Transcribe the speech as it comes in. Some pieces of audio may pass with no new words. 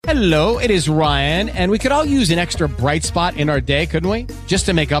Hello, it is Ryan, and we could all use an extra bright spot in our day, couldn't we? Just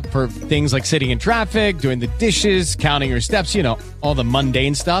to make up for things like sitting in traffic, doing the dishes, counting your steps, you know, all the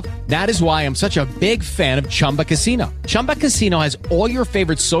mundane stuff. That is why I'm such a big fan of Chumba Casino. Chumba Casino has all your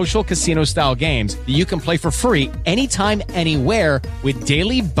favorite social casino-style games that you can play for free anytime, anywhere with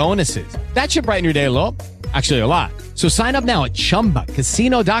daily bonuses. That should brighten your day a little. Actually, a lot. So sign up now at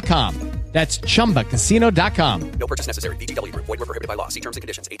ChumbaCasino.com. That's ChumbaCasino.com. No purchase necessary. VGW Group. Void where prohibited by law. See terms and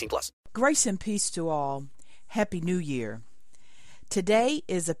conditions. 18+. Grace and peace to all. Happy New Year. Today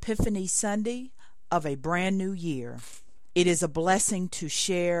is Epiphany Sunday of a brand new year. It is a blessing to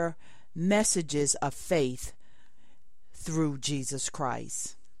share messages of faith through Jesus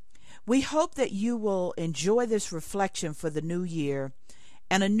Christ. We hope that you will enjoy this reflection for the new year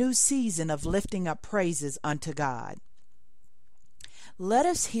and a new season of lifting up praises unto God. Let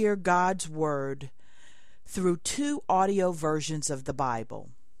us hear God's Word through two audio versions of the Bible.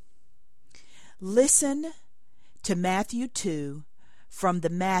 Listen to Matthew 2 from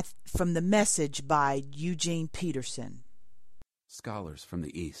the Message by Eugene Peterson. Scholars from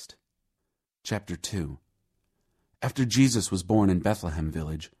the East. Chapter 2. After Jesus was born in Bethlehem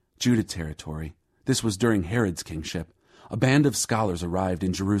village, Judah territory, this was during Herod's kingship, a band of scholars arrived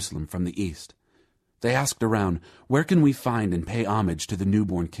in Jerusalem from the east. They asked around, "Where can we find and pay homage to the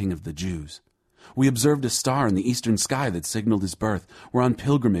newborn King of the Jews? We observed a star in the eastern sky that signaled his birth. We're on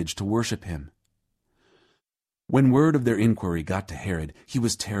pilgrimage to worship him." When word of their inquiry got to Herod, he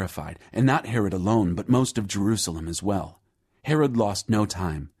was terrified, and not Herod alone, but most of Jerusalem as well. Herod lost no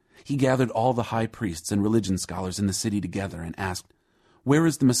time. He gathered all the high priests and religion scholars in the city together and asked, "Where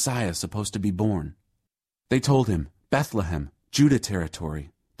is the Messiah supposed to be born?" They told him, "Bethlehem, Judah territory.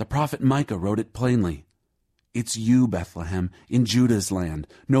 The prophet Micah wrote it plainly. It's you, Bethlehem, in Judah's land,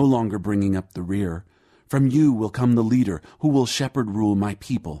 no longer bringing up the rear. From you will come the leader who will shepherd rule my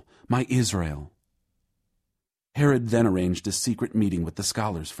people, my Israel." Herod then arranged a secret meeting with the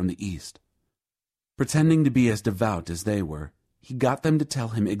scholars from the east. Pretending to be as devout as they were, he got them to tell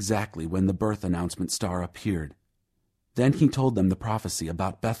him exactly when the birth announcement star appeared. Then he told them the prophecy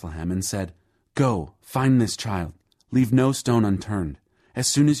about Bethlehem and said, "Go, find this child. Leave no stone unturned. As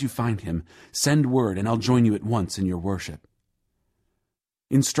soon as you find him, send word and I'll join you at once in your worship."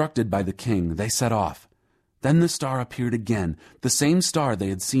 Instructed by the king, they set off. Then the star appeared again, the same star they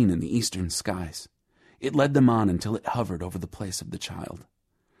had seen in the eastern skies. It led them on until it hovered over the place of the child.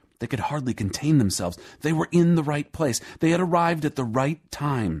 They could hardly contain themselves. They were in the right place. They had arrived at the right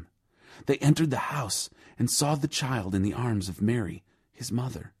time. They entered the house and saw the child in the arms of Mary, his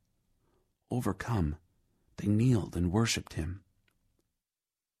mother. Overcome, they kneeled and worshipped him.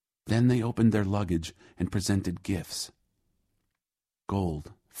 Then they opened their luggage and presented gifts: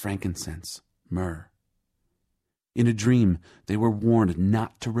 gold, frankincense, myrrh. In a dream, they were warned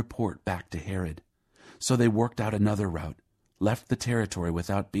not to report back to Herod. So they worked out another route, left the territory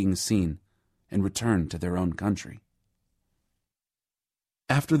without being seen, and returned to their own country.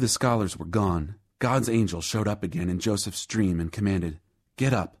 After the scholars were gone, God's angel showed up again in Joseph's dream and commanded,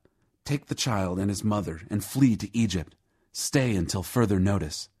 "Get up, take the child and his mother, and flee to Egypt. Stay until further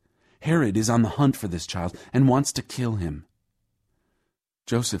notice. Herod is on the hunt for this child and wants to kill him."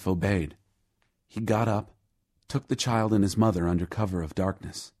 Joseph obeyed. He got up, took the child and his mother under cover of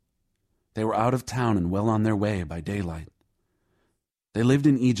darkness. They were out of town and well on their way by daylight. They lived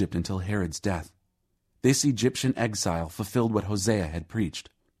in Egypt until Herod's death. This Egyptian exile fulfilled what Hosea had preached: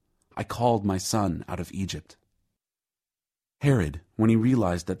 "I called my son out of Egypt." Herod, when he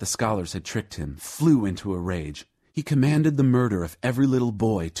realized that the scholars had tricked him, flew into a rage. He commanded the murder of every little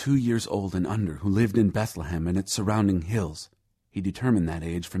boy 2 years old and under who lived in Bethlehem and its surrounding hills. He determined that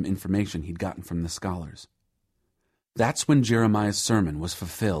age from information he'd gotten from the scholars. That's when Jeremiah's sermon was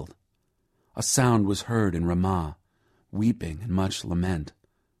fulfilled. A sound was heard in Ramah, weeping and much lament.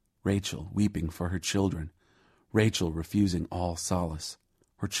 Rachel weeping for her children, Rachel refusing all solace,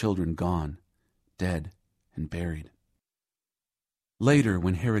 her children gone, dead and buried. Later,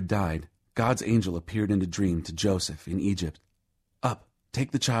 when Herod died, God's angel appeared in a dream to Joseph in Egypt. "Up,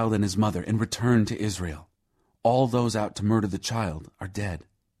 take the child and his mother, and return to Israel. All those out to murder the child are dead."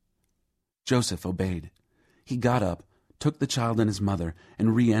 Joseph obeyed. He got up, took the child and his mother,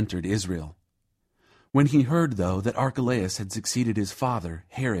 and re-entered Israel. When he heard, though, that Archelaus had succeeded his father,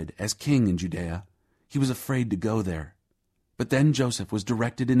 Herod, as king in Judea, he was afraid to go there. But then Joseph was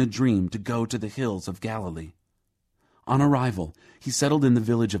directed in a dream to go to the hills of Galilee. On arrival, he settled in the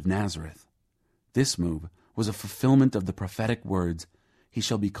village of Nazareth. This move was a fulfillment of the prophetic words, "He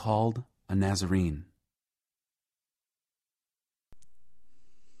shall be called a Nazarene."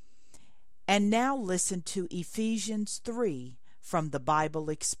 And now listen to Ephesians 3 from the Bible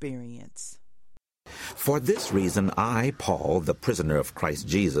Experience. For this reason, I, Paul, the prisoner of Christ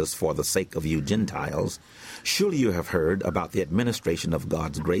Jesus, for the sake of you Gentiles, surely you have heard about the administration of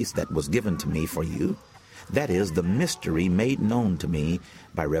God's grace that was given to me for you. That is, the mystery made known to me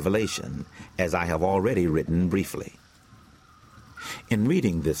by revelation, as I have already written briefly. In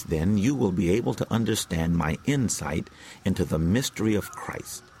reading this, then, you will be able to understand my insight into the mystery of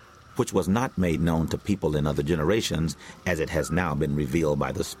Christ, which was not made known to people in other generations, as it has now been revealed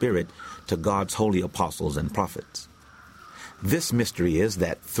by the Spirit to God's holy apostles and prophets. This mystery is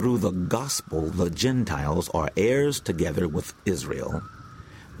that through the gospel the Gentiles are heirs together with Israel,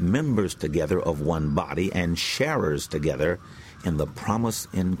 members together of one body, and sharers together in the promise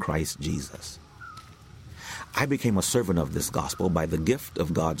in Christ Jesus. I became a servant of this gospel by the gift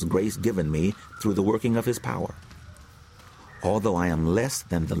of God's grace given me through the working of his power. Although I am less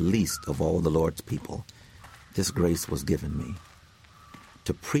than the least of all the Lord's people, this grace was given me,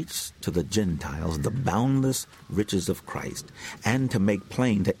 to preach to the Gentiles the boundless riches of Christ, and to make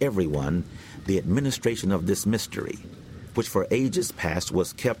plain to everyone the administration of this mystery, which for ages past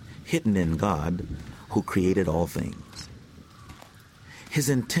was kept hidden in God, who created all things. His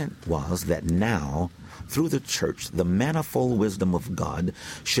intent was that now, through the church, the manifold wisdom of God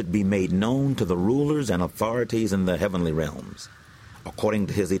should be made known to the rulers and authorities in the heavenly realms, according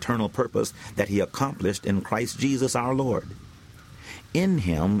to his eternal purpose that he accomplished in Christ Jesus our Lord. In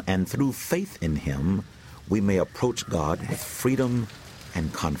him and through faith in him, we may approach God with freedom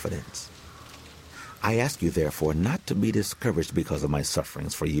and confidence. I ask you, therefore, not to be discouraged because of my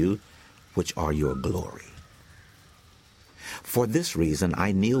sufferings for you, which are your glory. For this reason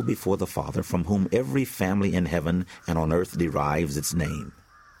I kneel before the Father, from whom every family in heaven and on earth derives its name.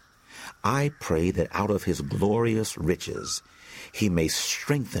 I pray that out of his glorious riches he may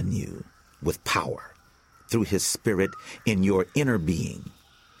strengthen you with power through his Spirit in your inner being,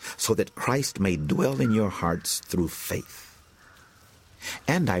 so that Christ may dwell in your hearts through faith.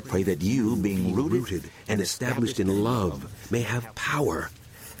 And I pray that you, being rooted and established in love, may have power,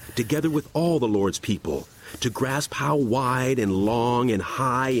 together with all the Lord's people, to grasp how wide and long and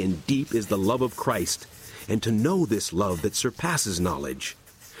high and deep is the love of Christ, and to know this love that surpasses knowledge,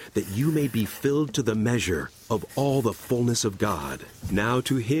 that you may be filled to the measure of all the fullness of God. Now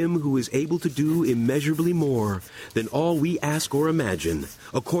to him who is able to do immeasurably more than all we ask or imagine,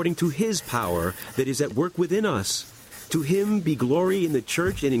 according to his power that is at work within us, to him be glory in the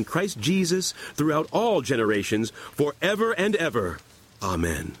church and in Christ Jesus throughout all generations, forever and ever.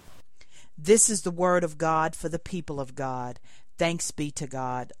 Amen. This is the word of God for the people of God. Thanks be to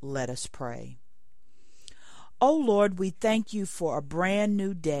God. Let us pray. O Lord, we thank you for a brand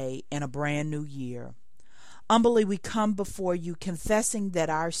new day and a brand new year. Humbly we come before you, confessing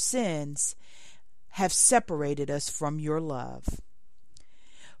that our sins have separated us from your love.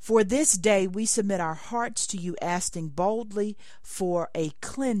 For this day we submit our hearts to you, asking boldly for a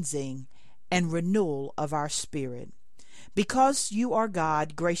cleansing and renewal of our spirit. Because you are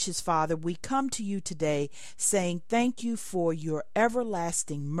God, gracious Father, we come to you today saying thank you for your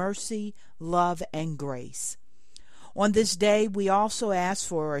everlasting mercy, love, and grace. On this day, we also ask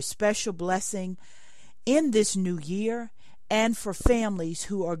for a special blessing in this new year and for families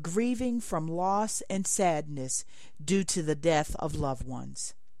who are grieving from loss and sadness due to the death of loved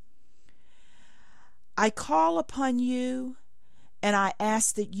ones. I call upon you and I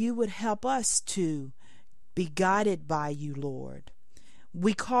ask that you would help us to be guided by you, Lord.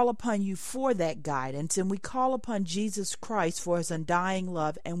 We call upon you for that guidance, and we call upon Jesus Christ for his undying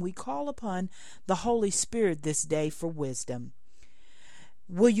love, and we call upon the Holy Spirit this day for wisdom.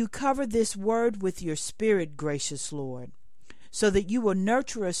 Will you cover this word with your Spirit, gracious Lord, so that you will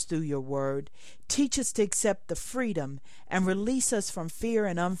nurture us through your word, teach us to accept the freedom, and release us from fear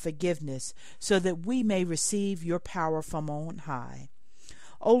and unforgiveness, so that we may receive your power from on high.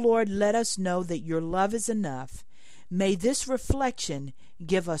 O Lord, let us know that your love is enough. May this reflection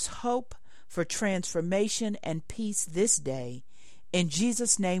give us hope for transformation and peace this day. In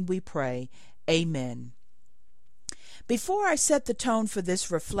Jesus' name we pray. Amen. Before I set the tone for this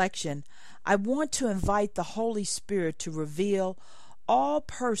reflection, I want to invite the Holy Spirit to reveal all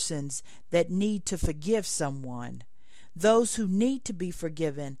persons that need to forgive someone, those who need to be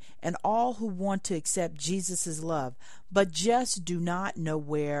forgiven, and all who want to accept Jesus' love, but just do not know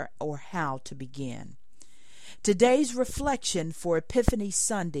where or how to begin. Today's reflection for Epiphany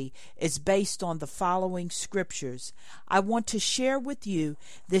Sunday is based on the following scriptures. I want to share with you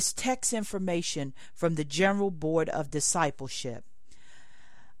this text information from the General Board of Discipleship.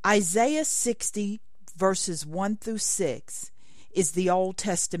 Isaiah 60 verses 1 through 6 is the Old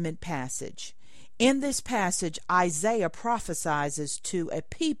Testament passage. In this passage, Isaiah prophesies to a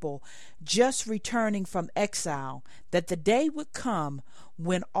people just returning from exile that the day would come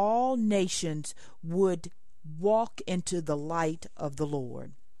when all nations would walk into the light of the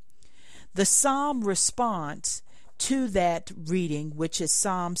Lord. The psalm response to that reading, which is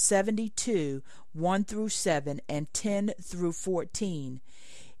Psalm 72, 1 through 7 and 10 through 14,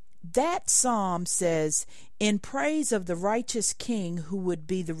 that psalm says, in praise of the righteous king who would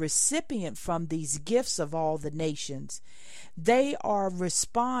be the recipient from these gifts of all the nations, they are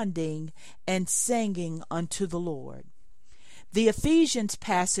responding and singing unto the Lord. The Ephesians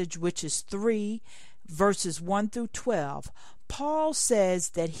passage, which is 3 verses 1 through 12, Paul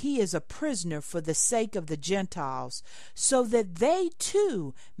says that he is a prisoner for the sake of the Gentiles, so that they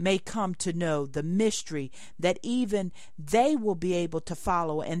too may come to know the mystery that even they will be able to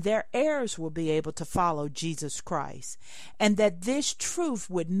follow, and their heirs will be able to follow Jesus Christ, and that this truth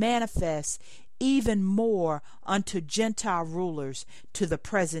would manifest even more unto Gentile rulers to the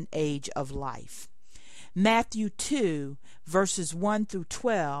present age of life. Matthew 2 verses 1 through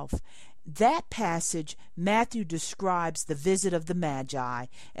 12, that passage, Matthew describes the visit of the Magi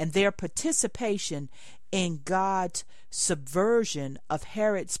and their participation in God's subversion of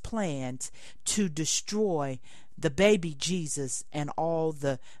Herod's plans to destroy the baby Jesus and all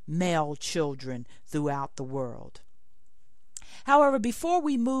the male children throughout the world. However, before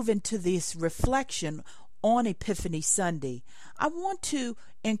we move into this reflection on Epiphany Sunday, I want to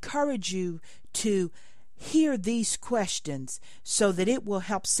encourage you to hear these questions so that it will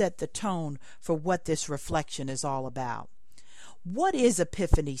help set the tone for what this reflection is all about. What is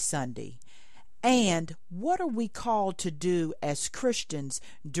Epiphany Sunday? And what are we called to do as Christians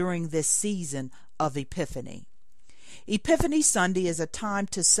during this season of Epiphany? Epiphany Sunday is a time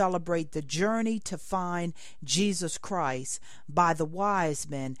to celebrate the journey to find Jesus Christ by the wise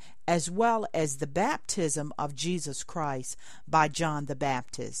men, as well as the baptism of Jesus Christ by John the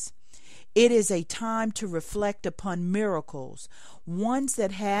Baptist. It is a time to reflect upon miracles, ones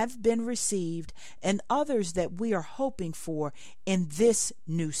that have been received and others that we are hoping for in this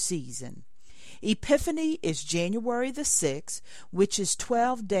new season. Epiphany is January the 6th, which is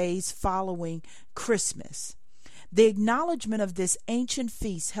 12 days following Christmas. The acknowledgement of this ancient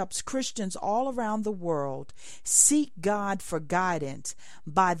feast helps Christians all around the world seek God for guidance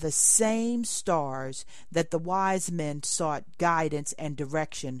by the same stars that the wise men sought guidance and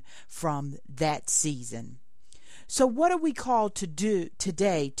direction from that season. So what are we called to do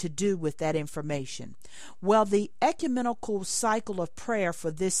today to do with that information? Well, the ecumenical cycle of prayer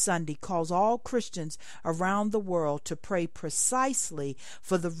for this Sunday calls all Christians around the world to pray precisely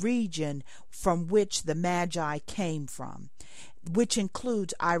for the region from which the Magi came from, which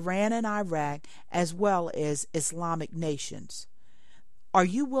includes Iran and Iraq, as well as Islamic nations. Are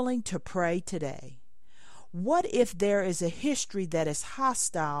you willing to pray today? What if there is a history that is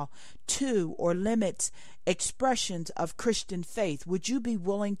hostile to or limits expressions of Christian faith? Would you be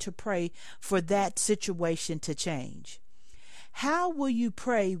willing to pray for that situation to change? How will you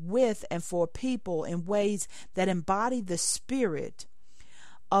pray with and for people in ways that embody the spirit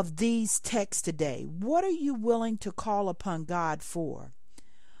of these texts today? What are you willing to call upon God for?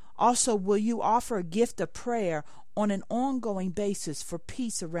 Also, will you offer a gift of prayer on an ongoing basis for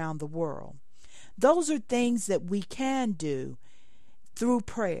peace around the world? Those are things that we can do through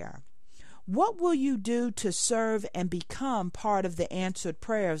prayer. What will you do to serve and become part of the answered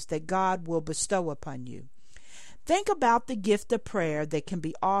prayers that God will bestow upon you? Think about the gift of prayer that can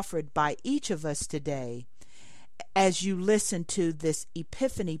be offered by each of us today as you listen to this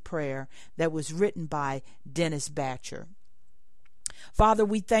Epiphany prayer that was written by Dennis Batcher. Father,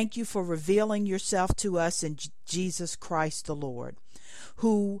 we thank you for revealing yourself to us in Jesus Christ the Lord,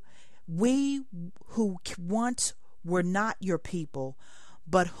 who once were not your people,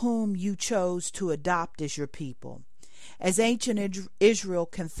 but whom you chose to adopt as your people. As ancient Israel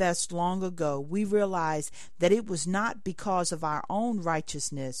confessed long ago, we realize that it was not because of our own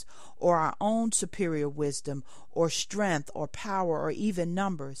righteousness or our own superior wisdom or strength or power or even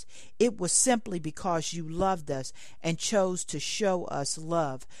numbers. It was simply because you loved us and chose to show us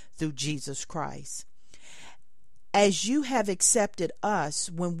love through Jesus Christ. As you have accepted us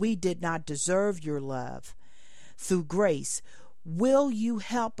when we did not deserve your love through grace, will you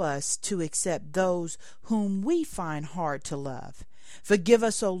help us to accept those whom we find hard to love? Forgive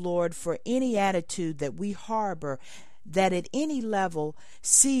us, O Lord, for any attitude that we harbor that at any level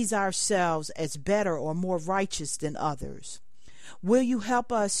sees ourselves as better or more righteous than others. Will you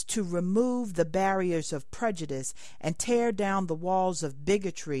help us to remove the barriers of prejudice and tear down the walls of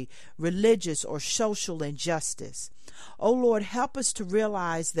bigotry, religious or social injustice? O Lord, help us to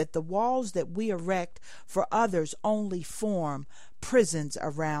realize that the walls that we erect for others only form prisons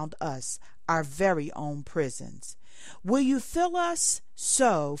around us, our very own prisons. Will you fill us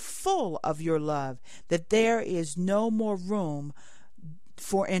so full of your love that there is no more room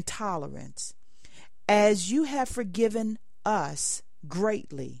for intolerance? As you have forgiven us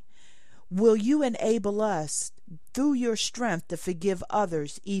greatly, will you enable us through your strength to forgive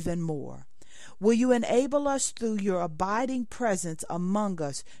others even more? Will you enable us through your abiding presence among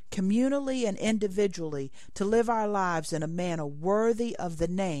us, communally and individually, to live our lives in a manner worthy of the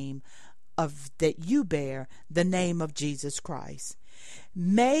name of that you bear, the name of Jesus Christ?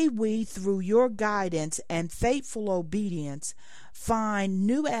 May we, through your guidance and faithful obedience, find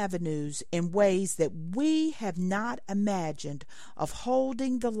new avenues in ways that we have not imagined of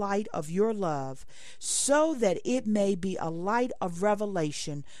holding the light of your love, so that it may be a light of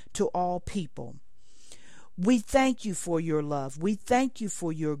revelation to all people. We thank you for your love. We thank you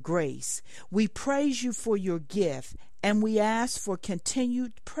for your grace. We praise you for your gift, and we ask for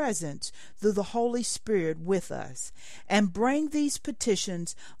continued presence through the Holy Spirit with us, and bring these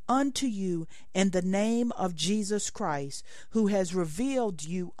petitions unto you in the name of Jesus Christ, who has revealed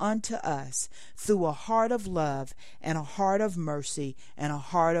you unto us through a heart of love and a heart of mercy and a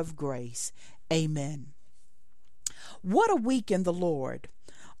heart of grace. Amen. What a week in the Lord.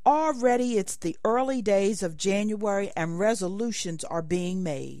 Already it's the early days of January and resolutions are being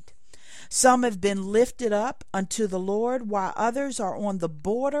made. Some have been lifted up unto the Lord, while others are on the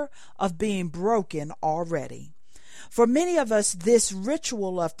border of being broken already. For many of us, this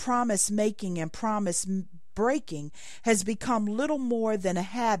ritual of promise making and promise breaking has become little more than a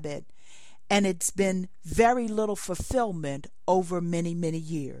habit, and it's been very little fulfillment over many, many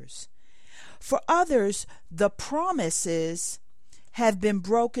years. For others, the promises have been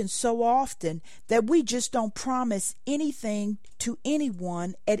broken so often that we just don't promise anything to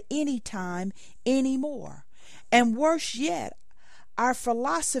anyone at any time anymore. And worse yet, our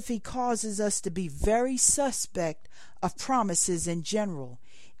philosophy causes us to be very suspect of promises in general,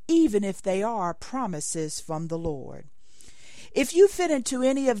 even if they are promises from the Lord. If you fit into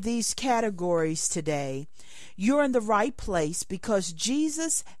any of these categories today, you're in the right place, because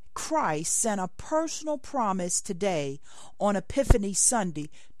Jesus Christ sent a personal promise today on Epiphany Sunday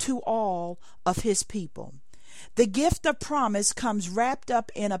to all of his people. The gift of promise comes wrapped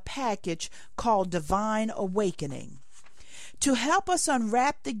up in a package called Divine Awakening. To help us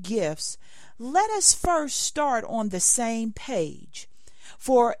unwrap the gifts, let us first start on the same page.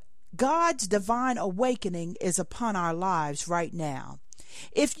 For God's divine awakening is upon our lives right now.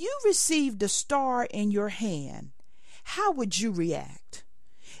 If you received a star in your hand, how would you react?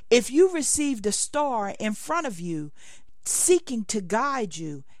 If you received a star in front of you seeking to guide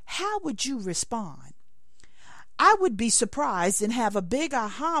you, how would you respond? I would be surprised and have a big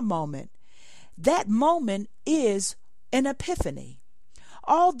aha moment. That moment is an epiphany.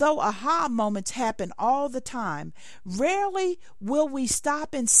 Although aha moments happen all the time, rarely will we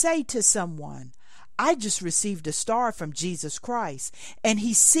stop and say to someone, I just received a star from Jesus Christ, and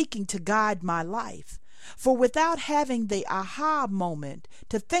he's seeking to guide my life. For without having the aha moment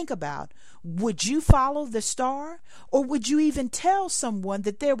to think about, would you follow the star? Or would you even tell someone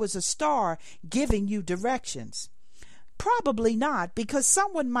that there was a star giving you directions? Probably not, because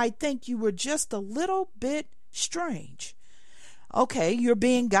someone might think you were just a little bit strange. Okay, you're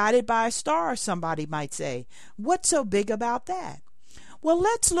being guided by a star, somebody might say. What's so big about that? Well,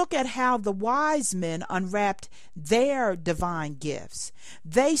 let's look at how the wise men unwrapped their divine gifts.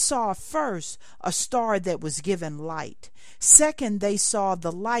 They saw first a star that was given light. Second, they saw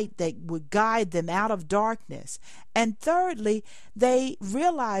the light that would guide them out of darkness. And thirdly, they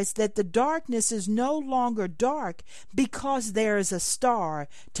realized that the darkness is no longer dark because there is a star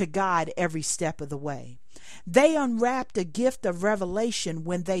to guide every step of the way. They unwrapped a gift of revelation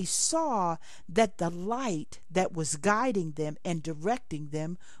when they saw that the light that was guiding them and directing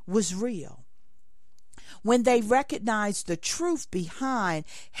them was real. When they recognized the truth behind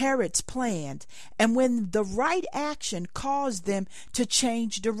Herod's plans, and when the right action caused them to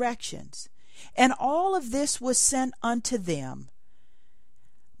change directions. And all of this was sent unto them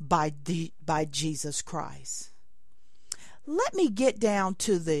by Jesus Christ. Let me get down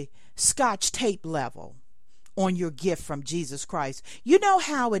to the Scotch tape level on your gift from Jesus Christ. You know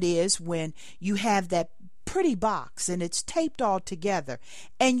how it is when you have that pretty box and it's taped all together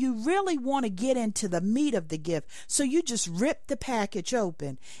and you really want to get into the meat of the gift, so you just rip the package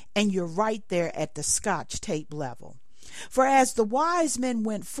open and you're right there at the Scotch tape level. For as the wise men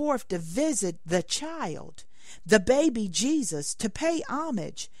went forth to visit the child, the baby Jesus, to pay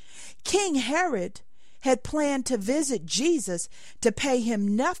homage, King Herod had planned to visit Jesus to pay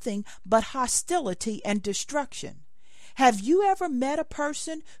him nothing but hostility and destruction. Have you ever met a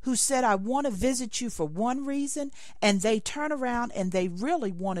person who said, I want to visit you for one reason, and they turn around and they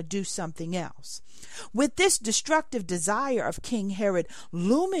really want to do something else? With this destructive desire of King Herod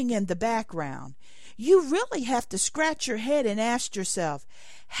looming in the background, you really have to scratch your head and ask yourself,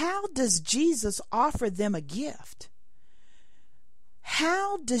 how does Jesus offer them a gift?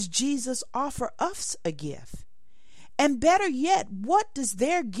 How does Jesus offer us a gift? And better yet, what does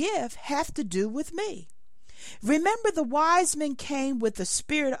their gift have to do with me? Remember, the wise men came with a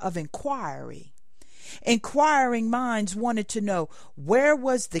spirit of inquiry. Inquiring minds wanted to know, where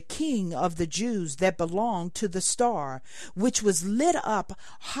was the king of the Jews that belonged to the star, which was lit up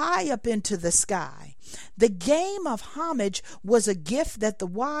high up into the sky? The game of homage was a gift that the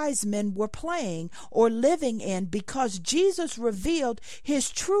wise men were playing or living in, because Jesus revealed his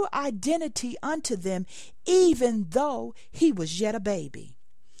true identity unto them, even though he was yet a baby.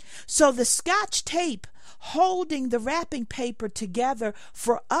 So the Scotch tape holding the wrapping paper together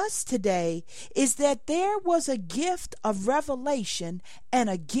for us today is that there was a gift of revelation and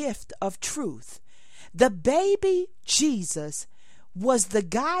a gift of truth. The baby Jesus was the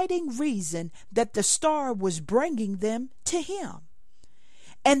guiding reason that the star was bringing them to him.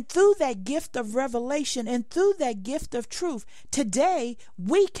 And through that gift of revelation and through that gift of truth, today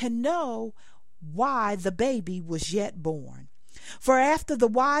we can know why the baby was yet born. For after the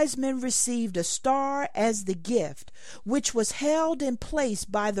wise men received a star as the gift, which was held in place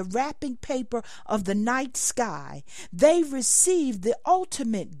by the wrapping paper of the night sky, they received the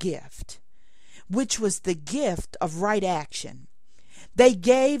ultimate gift, which was the gift of right action. They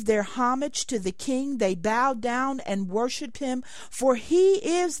gave their homage to the King. They bowed down and worshiped him, for he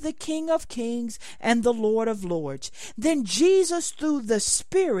is the King of kings and the Lord of lords. Then Jesus, through the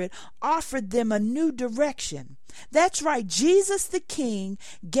Spirit, offered them a new direction. That's right, Jesus the King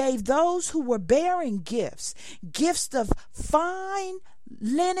gave those who were bearing gifts of fine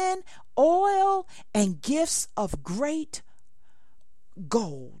linen, oil, and gifts of great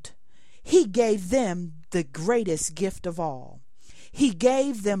gold. He gave them the greatest gift of all. He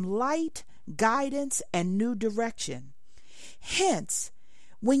gave them light, guidance, and new direction. Hence,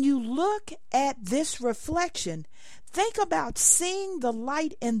 when you look at this reflection, think about seeing the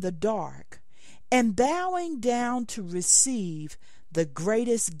light in the dark and bowing down to receive the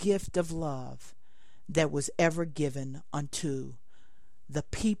greatest gift of love that was ever given unto the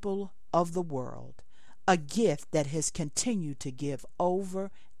people of the world, a gift that has continued to give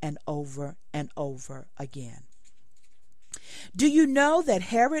over and over and over again. Do you know that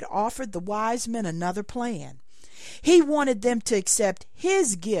Herod offered the wise men another plan? He wanted them to accept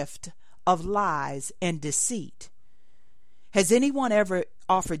his gift of lies and deceit. Has anyone ever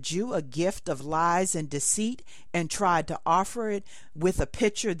offered you a gift of lies and deceit and tried to offer it with a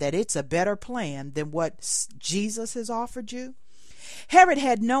picture that it's a better plan than what Jesus has offered you? Herod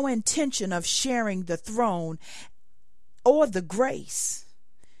had no intention of sharing the throne or the grace,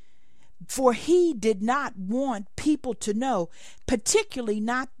 for he did not want people to know, particularly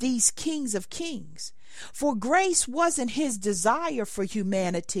not these kings of kings. For grace wasn't his desire for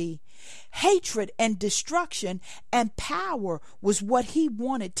humanity. Hatred and destruction and power was what he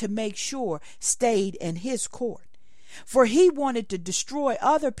wanted to make sure stayed in his court. For he wanted to destroy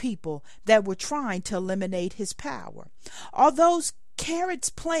other people that were trying to eliminate his power. Although Herod's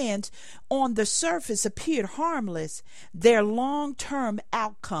plans on the surface appeared harmless, their long-term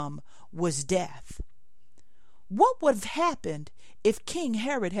outcome was death. What would have happened if King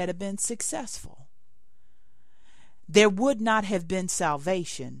Herod had been successful? There would not have been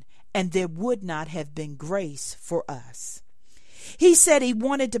salvation, and there would not have been grace for us. He said he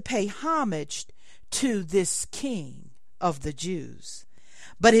wanted to pay homage to this king of the Jews.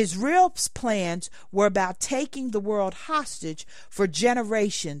 But his real plans were about taking the world hostage for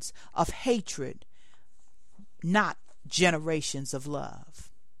generations of hatred, not generations of love.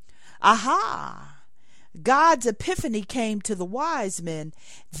 Aha! God's epiphany came to the wise men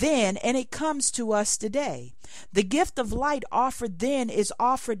then, and it comes to us today. The gift of light offered then is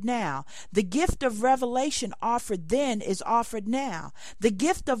offered now. The gift of revelation offered then is offered now. The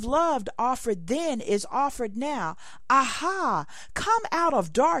gift of love offered then is offered now. Aha! Come out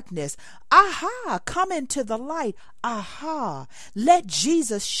of darkness. Aha! Come into the light. Aha! Let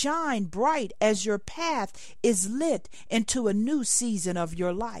Jesus shine bright as your path is lit into a new season of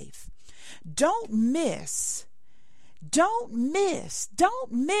your life. Don't miss Don't miss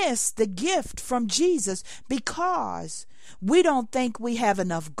the gift from Jesus because we don't think we have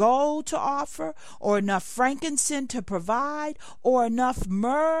enough gold to offer or enough frankincense to provide or enough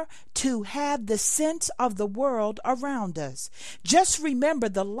myrrh to have the sense of the world around us. Just remember,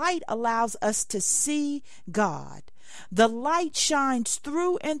 the light allows us to see God. The light shines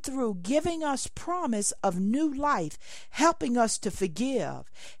through and through, giving us promise of new life, helping us to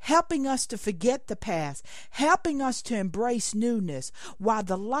forgive, helping us to forget the past, helping us to embrace newness, while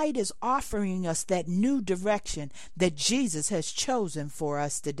the light is offering us that new direction that Jesus has chosen for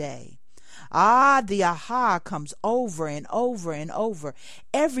us today. The aha comes over and over and over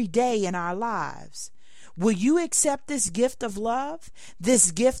every day in our lives. Will you accept this gift of love,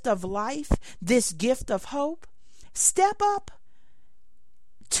 this gift of life, this gift of hope? Step up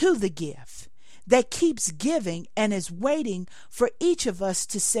to the gift that keeps giving and is waiting for each of us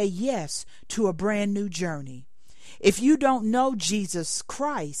to say yes to a brand new journey. If you don't know Jesus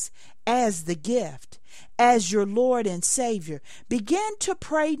Christ as the gift, as your Lord and Savior, begin to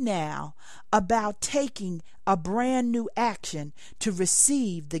pray now about taking a brand new action to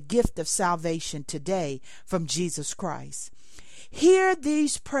receive the gift of salvation today from Jesus Christ. Hear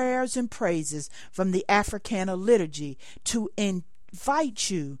these prayers and praises from the Africana liturgy to invite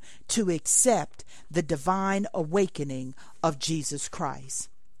you to accept the divine awakening of Jesus Christ.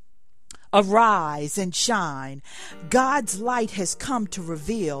 Arise and shine. God's light has come to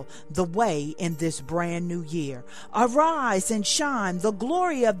reveal the way in this brand new year. Arise and shine. The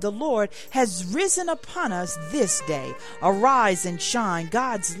glory of the Lord has risen upon us this day. Arise and shine.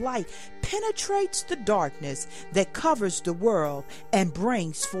 God's light penetrates the darkness that covers the world and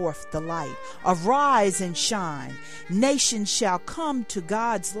brings forth the light. Arise and shine. Nations shall come to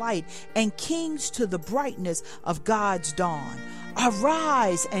God's light, and kings to the brightness of God's dawn.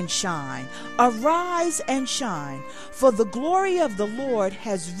 Arise and shine, arise and shine, for the glory of the Lord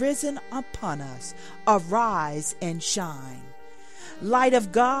has risen upon us. Arise and shine. Light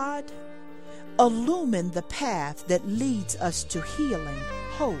of God, illumine the path that leads us to healing,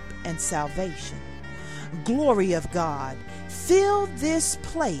 hope, and salvation. Glory of God, fill this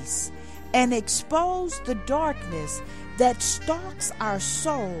place and expose the darkness that stalks our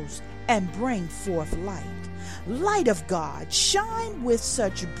souls and bring forth light. Light of God, shine with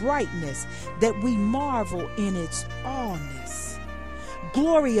such brightness that we marvel in its awness.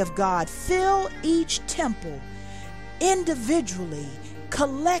 Glory of God, fill each temple individually,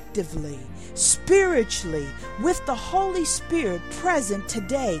 collectively, spiritually, with the Holy Spirit present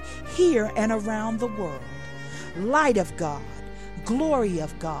today, here and around the world. Light of God, glory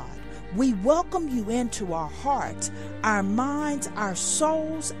of God, we welcome you into our hearts, our minds, our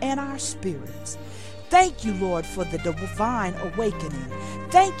souls, and our spirits. Thank you, Lord, for the divine awakening.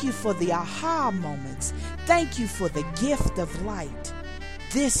 Thank you for the aha moments. Thank you for the gift of light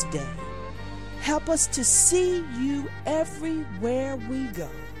this day. Help us to see you everywhere we go.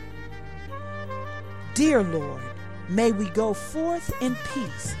 Dear Lord, may we go forth in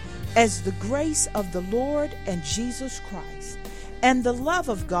peace as the grace of the Lord and Jesus Christ and the love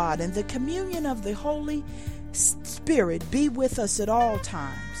of God and the communion of the Holy Spirit be with us at all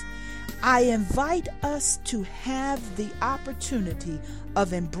times. I invite us to have the opportunity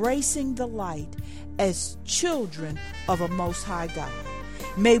of embracing the light as children of a Most High God.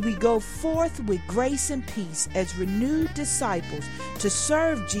 May we go forth with grace and peace as renewed disciples to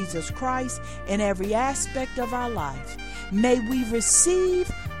serve Jesus Christ in every aspect of our life. May we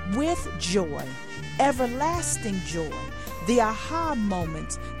receive with joy, everlasting joy, the aha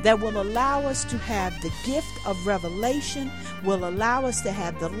moments that will allow us to have the gift of revelation, will allow us to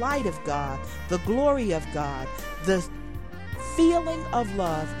have the light of God, the glory of God, the feeling of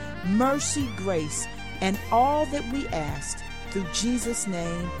love, mercy, grace, and all that we ask through Jesus'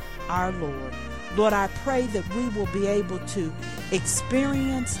 name, our Lord. Lord, I pray that we will be able to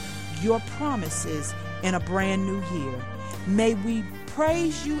experience your promises in a brand new year. May we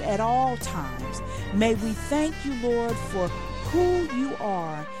praise you at all times. May we thank you, Lord, for who you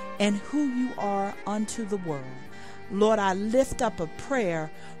are and who you are unto the world. Lord, I lift up a prayer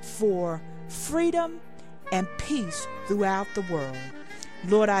for freedom and peace throughout the world.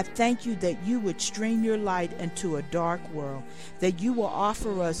 Lord, I thank you that you would stream your light into a dark world, that you will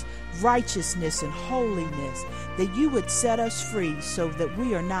offer us righteousness and holiness, that you would set us free so that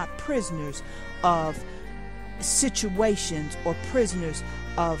we are not prisoners of situations or prisoners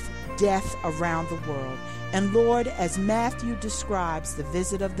of death around the world. And Lord, as Matthew describes the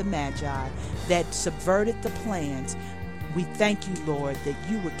visit of the Magi that subverted the plans, we thank you, Lord, that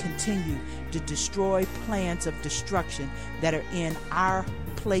you would continue to destroy plans of destruction that are in our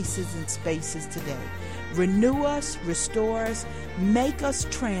places and spaces today. Renew us, restore us, make us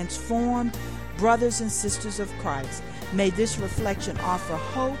transformed brothers and sisters of Christ. May this reflection offer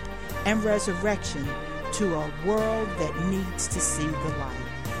hope and resurrection to a world that needs to see the light.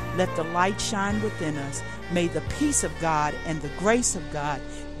 Let the light shine within us. May the peace of God and the grace of God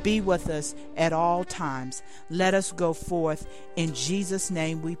be with us at all times. Let us go forth. In Jesus'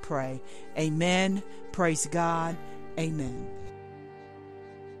 name we pray. Amen. Praise God. Amen.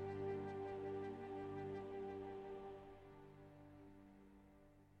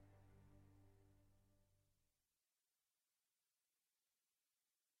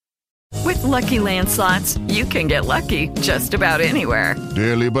 With Lucky Land Slots, you can get lucky just about anywhere.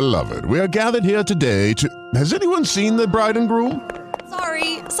 Dearly beloved, we are gathered here today to... Has anyone seen the bride and groom?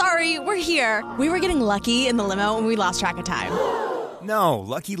 Sorry, we're here. We were getting lucky in the limo and we lost track of time. No,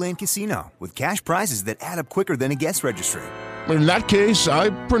 Lucky Land Casino, with cash prizes that add up quicker than a guest registry. In that case, I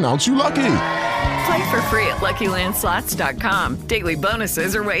pronounce you lucky. Play for free at LuckyLandSlots.com. Daily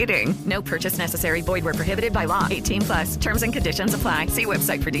bonuses are waiting. No purchase necessary. Void where prohibited by law. 18+. Terms and conditions apply. See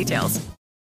website for details.